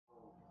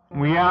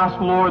We ask,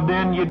 Lord,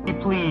 then you'd be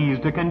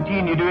pleased to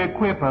continue to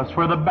equip us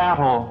for the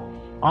battle.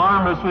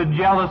 Arm us with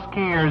jealous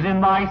cares in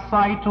thy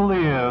sight to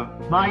live.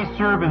 Thy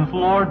servants,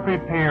 Lord,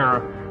 prepare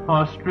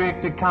a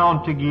strict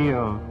account to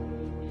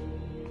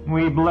give.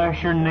 We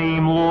bless your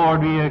name,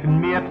 Lord. We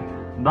admit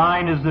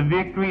thine is the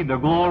victory, the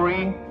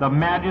glory, the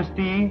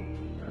majesty,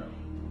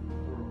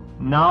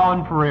 now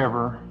and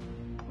forever.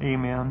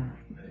 Amen.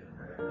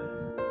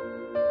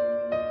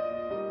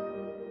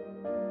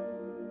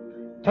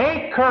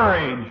 Take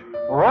courage.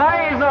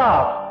 Rise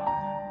up.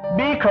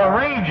 Be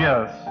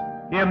courageous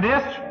in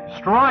this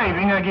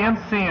striving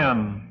against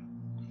sin.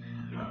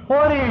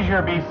 What is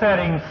your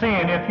besetting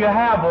sin if you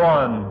have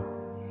one?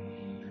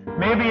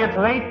 Maybe it's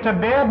late to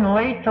bed and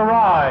late to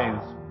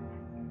rise.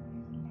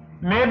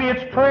 Maybe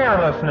it's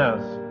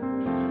prayerlessness.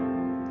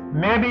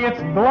 Maybe it's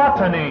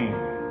gluttony.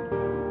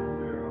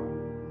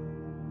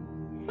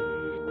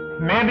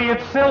 Maybe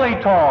it's silly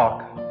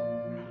talk.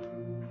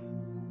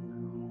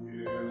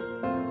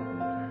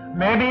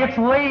 Maybe it's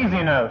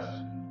laziness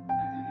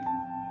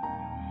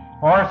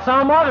or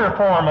some other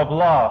form of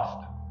lust.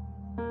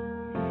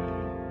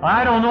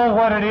 I don't know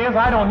what it is.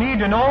 I don't need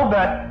to know,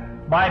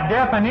 but by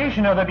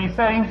definition of the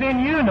besetting sin,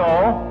 you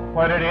know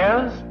what it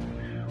is.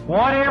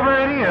 Whatever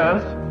it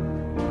is,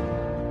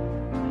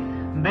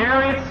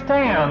 there it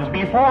stands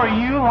before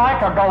you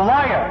like a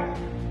Goliath,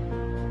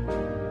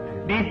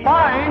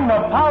 defying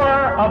the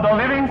power of the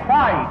living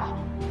Christ.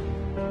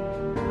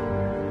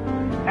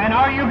 And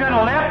are you going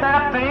to let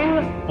that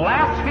thing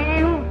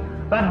blaspheme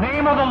the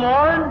name of the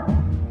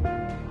Lord?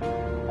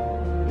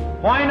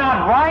 Why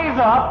not rise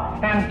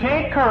up and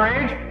take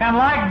courage and,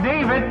 like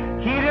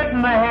David, hit it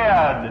in the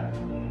head?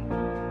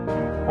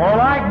 Or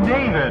like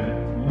David,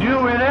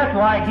 do with it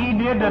like he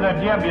did to the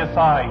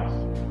Jebusites.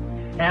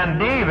 And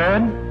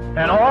David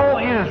and all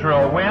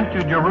Israel went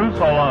to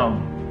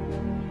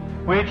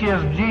Jerusalem, which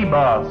is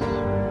Jebus,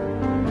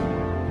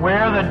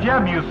 where the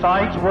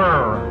Jebusites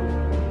were,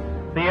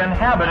 the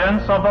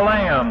inhabitants of the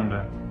land.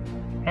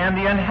 And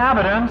the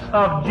inhabitants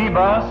of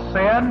Jebus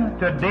said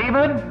to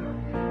David,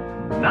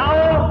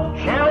 Thou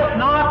shalt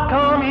not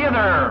come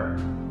hither.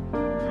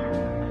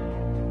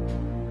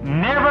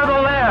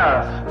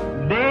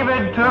 Nevertheless,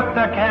 David took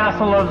the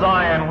castle of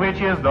Zion, which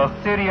is the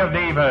city of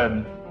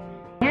David.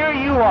 Here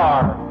you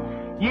are.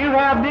 You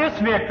have this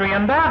victory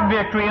and that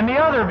victory and the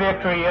other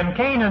victory in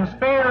Canaan's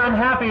fair and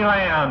happy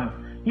land.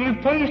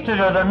 You've tasted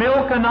of the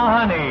milk and the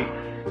honey.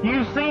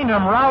 You've seen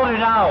them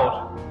routed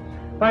out.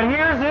 But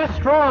here's this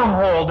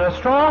stronghold, the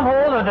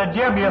stronghold of the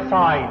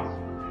Jebusites.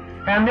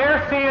 And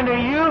they're saying to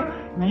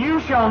you, you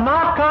shall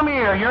not come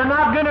here. You're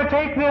not going to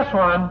take this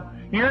one.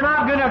 You're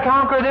not going to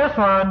conquer this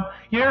one.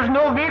 There's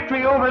no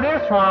victory over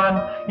this one.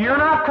 You're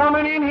not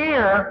coming in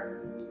here.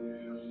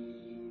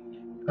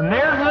 And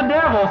there's the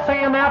devil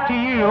saying that to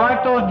you,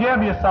 like those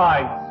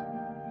Jebusites.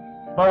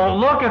 But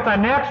look at the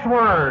next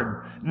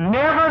word.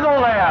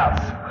 Nevertheless.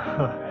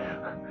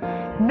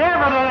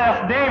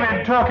 Nevertheless,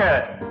 David took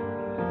it.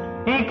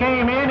 He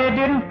came in, it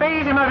didn't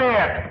faze him a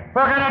bit.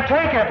 We're going to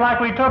take it like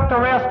we took the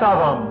rest of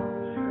them.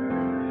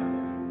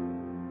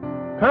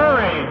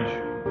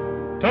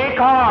 Courage. Take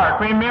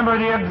heart. Remember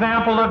the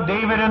example of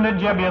David and the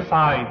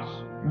Jebusites.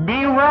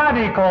 Be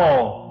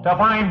radical to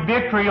find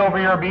victory over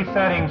your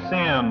besetting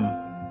sin.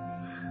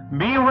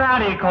 Be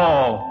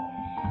radical.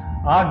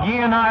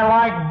 Again, I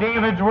like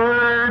David's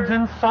words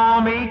in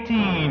Psalm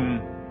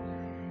 18.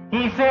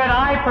 He said,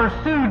 I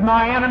pursued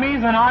my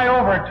enemies and I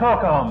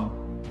overtook them.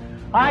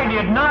 I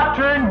did not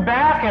turn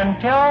back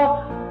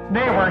until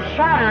they were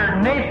shattered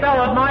and they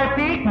fell at my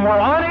feet and were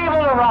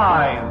unable to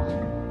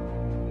rise.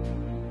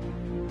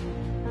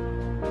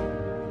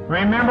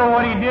 Remember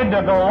what he did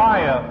to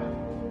Goliath.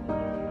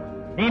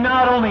 He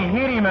not only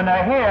hit him in the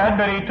head,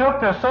 but he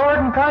took the sword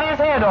and cut his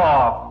head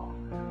off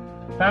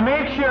to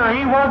make sure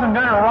he wasn't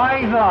going to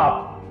rise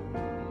up.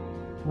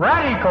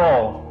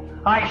 Radical.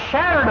 I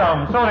shattered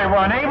them so they were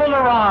unable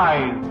to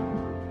rise.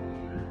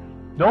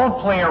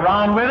 Don't play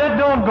around with it.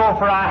 Don't go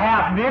for a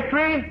half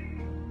victory.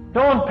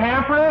 Don't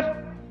pamper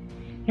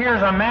it.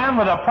 Here's a man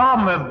with a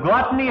problem with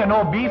gluttony and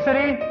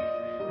obesity.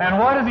 And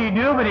what does he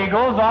do? But he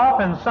goes off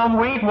in some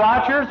Weight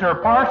Watchers or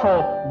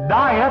partial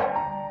diet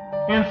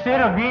instead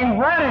of being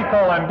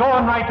radical and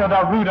going right to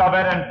the root of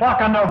it and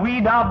plucking the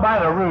weed out by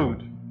the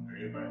root.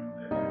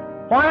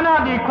 Why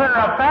not declare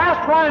a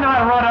fast? Why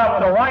not run up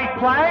with a white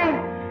flag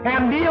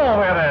and deal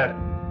with it?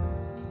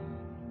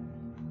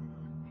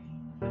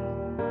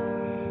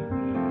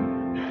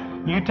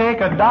 You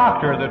take a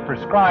doctor that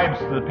prescribes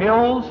the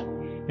pills.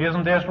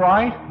 Isn't this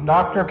right?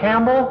 Dr.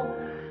 Campbell?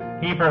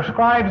 He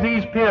prescribes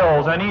these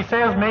pills and he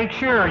says, make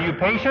sure, you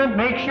patient,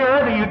 make sure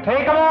that you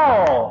take them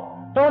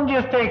all. Don't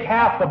just take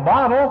half the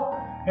bottle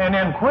and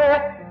then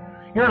quit.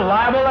 You're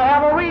liable to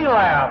have a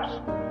relapse.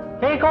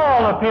 Take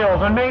all the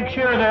pills and make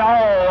sure that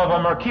all of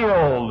them are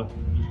killed.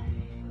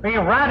 Be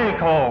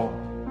radical.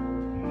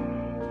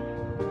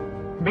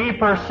 Be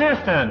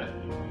persistent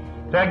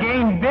to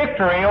gain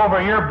victory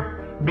over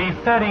your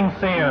besetting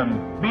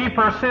sin. Be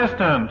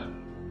persistent.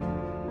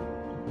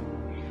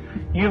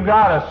 You've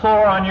got a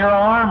sore on your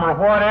arm or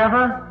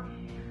whatever,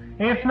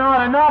 It's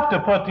not enough to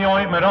put the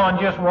ointment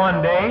on just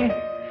one day.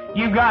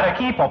 You've got to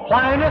keep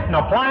applying it and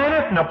applying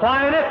it and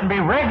applying it and be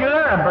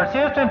regular and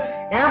persistent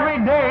every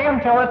day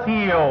until it's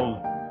healed.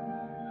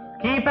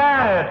 Keep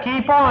at it.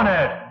 Keep on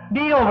it.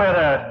 Deal with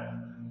it.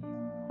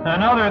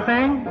 Another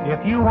thing,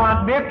 if you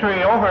want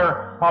victory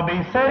over a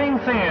besetting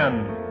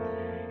sin,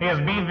 is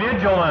be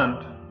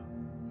vigilant.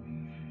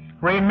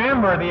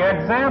 Remember the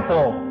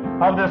example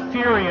of the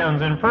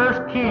Syrians in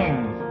 1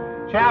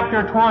 Kings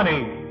chapter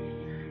 20.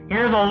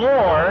 Here the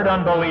Lord,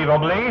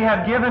 unbelievably,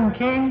 had given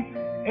King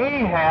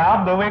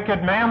Ahab, the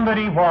wicked man that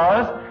he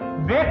was,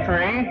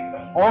 victory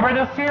over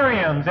the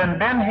Syrians in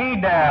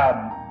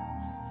Ben-Hadad.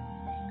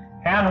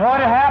 And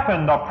what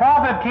happened? The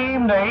prophet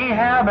came to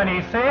Ahab and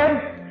he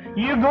said,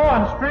 you go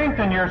and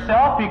strengthen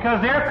yourself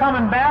because they're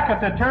coming back at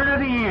the turn of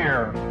the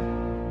year.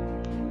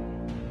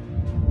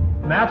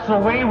 And that's the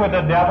way with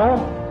the devil.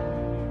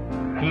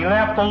 He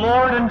left the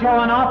Lord until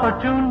an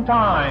opportune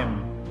time.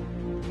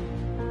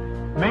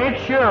 Make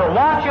sure,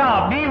 watch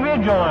out, be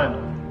vigilant,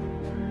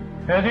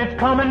 as it's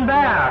coming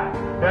back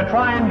to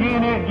try and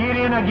get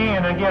in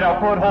again and get a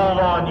foothold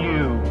on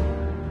you.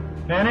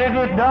 And if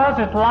it does,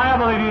 it's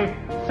liable to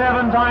be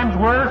 7 times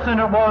worse than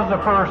it was the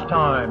first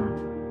time.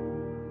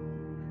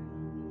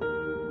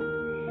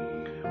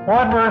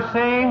 What we're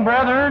saying,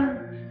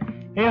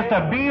 brethren, is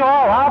to be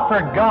all out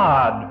for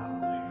God,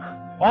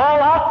 all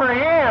out for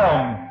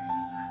Him,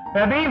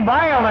 to be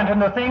violent in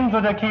the things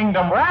of the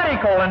kingdom,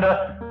 radical in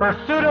the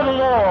pursuit of the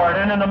Lord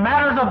and in the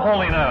matters of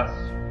holiness.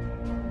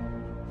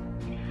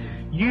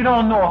 You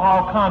don't know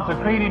how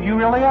consecrated you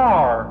really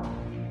are.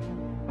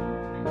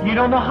 You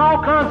don't know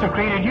how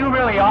consecrated you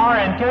really are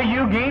until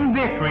you gain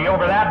victory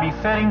over that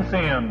besetting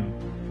sin.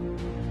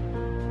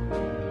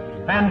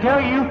 Until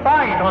you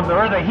fight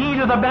where the heat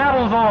of the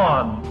battle's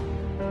on.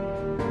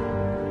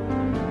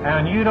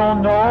 And you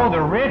don't know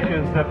the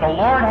riches that the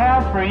Lord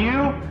has for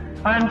you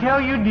until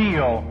you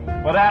deal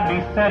with that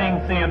besetting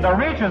sin. The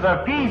riches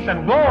of peace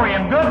and glory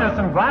and goodness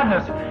and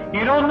gladness.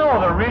 You don't know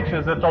the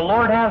riches that the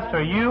Lord has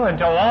for you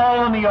until all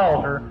on the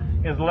altar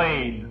is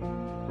laid.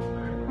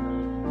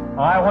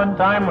 I one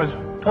time was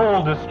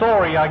told the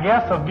story, I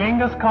guess, of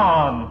Genghis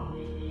Khan.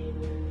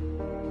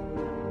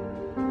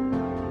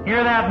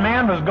 Here that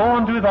man was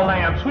going through the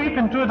land,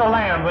 sweeping through the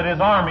land with his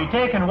army,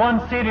 taking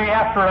one city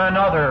after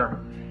another.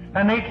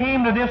 And they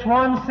came to this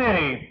one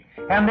city.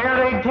 And there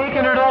they'd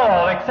taken it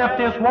all except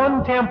this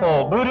one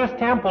temple, Buddhist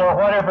temple or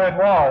whatever it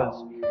was.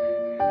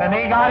 And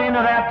they got into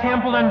that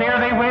temple and there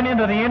they went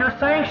into the inner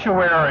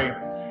sanctuary.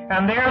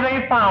 And there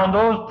they found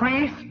those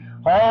priests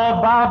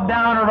all bowed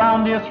down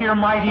around this here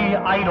mighty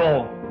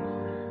idol.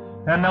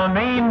 And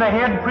the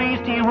head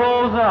priest, he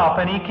rose up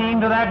and he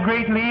came to that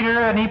great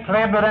leader and he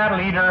pled with that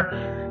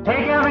leader,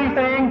 take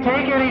everything,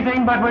 take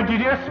anything, but would you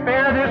just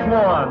spare this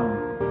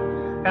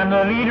one? And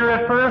the leader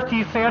at first,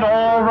 he said,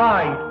 all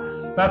right.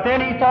 But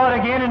then he thought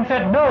again and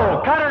said,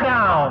 no, cut her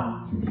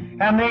down.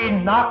 And they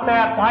knocked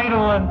that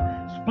idol and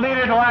split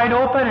it wide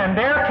open, and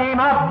there came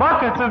out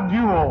buckets of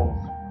jewels.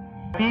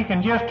 If he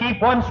can just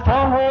keep one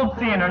stronghold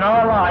sin in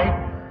our life,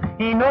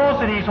 he knows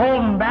that he's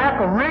holding back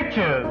the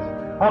riches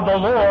of the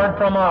Lord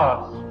from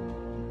us.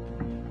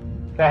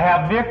 To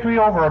have victory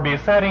over a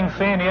besetting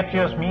sin, it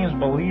just means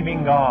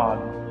believing God.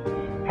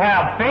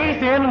 Have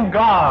faith in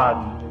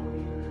God.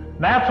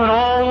 That's what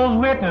all those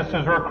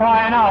witnesses were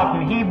crying out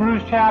in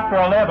Hebrews chapter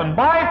 11.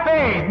 By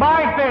faith,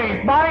 by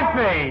faith, by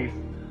faith.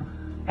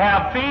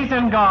 Have faith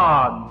in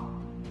God.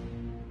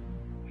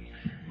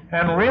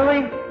 And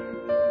really,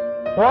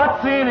 what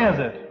sin is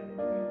it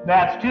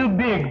that's too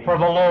big for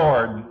the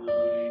Lord?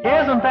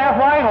 Isn't that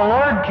why the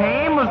Lord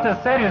came, was to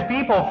set His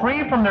people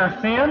free from their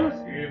sins?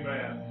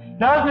 Amen.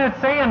 Doesn't it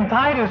say in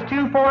Titus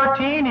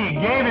 2:14, He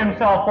gave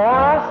Himself for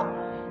us,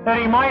 that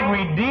He might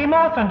redeem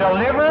us and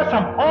deliver us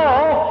from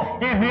all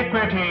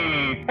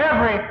iniquity,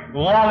 every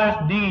lawless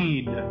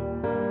deed,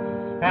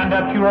 and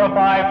to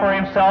purify for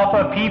Himself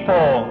a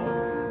people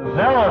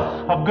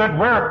zealous of good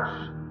works.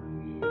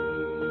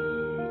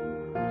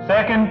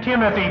 2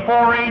 Timothy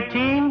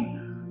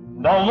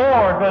 4:18, the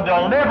Lord will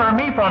deliver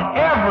me from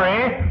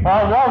every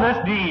lawless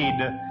deed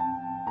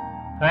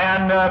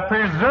and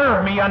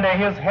preserve me unto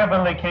His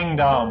heavenly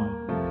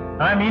kingdom.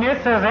 I mean,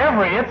 it says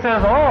every, it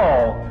says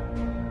all.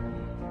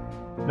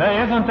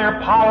 Isn't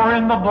there power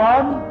in the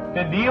blood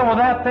to deal with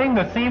that thing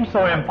that seems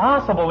so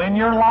impossible in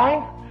your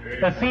life,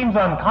 that seems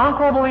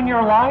unconquerable in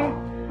your life?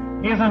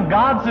 Isn't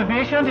God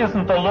sufficient?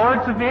 Isn't the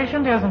Lord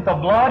sufficient? Isn't the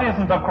blood,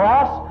 isn't the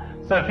cross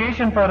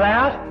sufficient for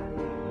that?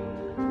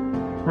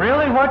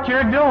 Really, what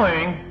you're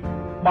doing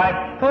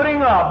by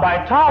putting up,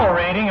 by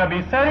tolerating a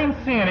besetting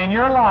sin in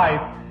your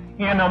life,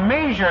 in a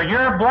measure,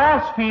 you're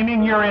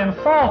blaspheming, you're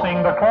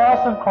insulting the cross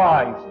of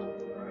Christ.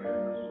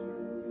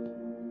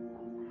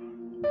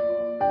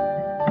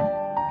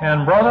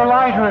 And Brother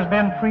Leiter has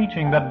been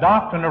preaching the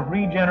doctrine of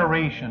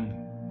regeneration.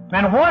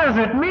 And what does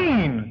it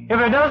mean if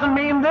it doesn't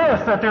mean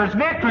this, that there's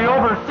victory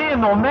over sin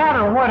no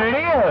matter what it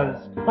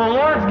is? The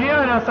Lord's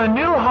given us a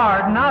new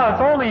heart, and now it's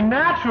only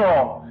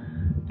natural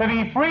To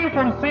be free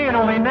from sin,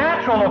 only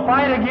natural to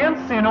fight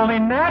against sin, only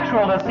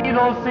natural to see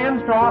those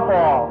sins drop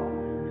off.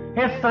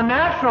 It's the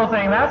natural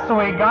thing. That's the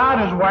way God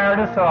has wired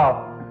us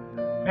up.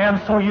 And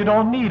so you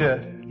don't need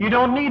it. You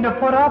don't need to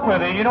put up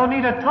with it. You don't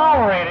need to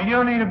tolerate it. You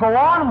don't need to go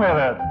on with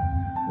it.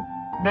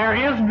 There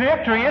is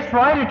victory. It's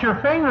right at your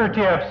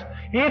fingertips.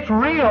 It's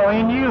real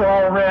in you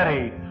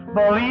already.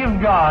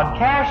 Believe God.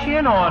 Cash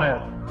in on it.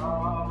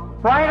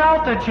 Write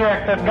out the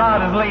check that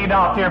God has laid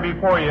out there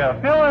before you.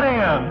 Fill it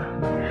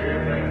in.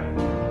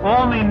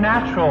 Only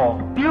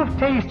natural. You've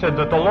tasted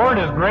that the Lord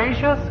is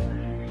gracious.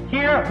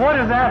 Here, what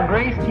is that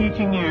grace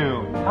teaching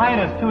you?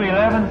 Titus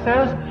 2:11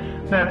 says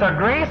that the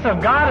grace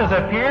of God has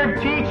appeared,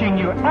 teaching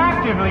you,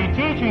 actively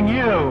teaching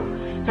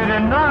you, to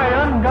deny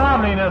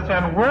ungodliness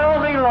and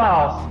worldly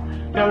lusts,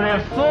 to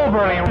live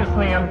soberly,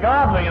 righteously, and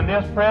godly in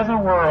this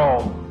present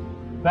world.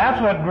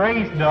 That's what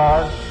grace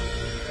does.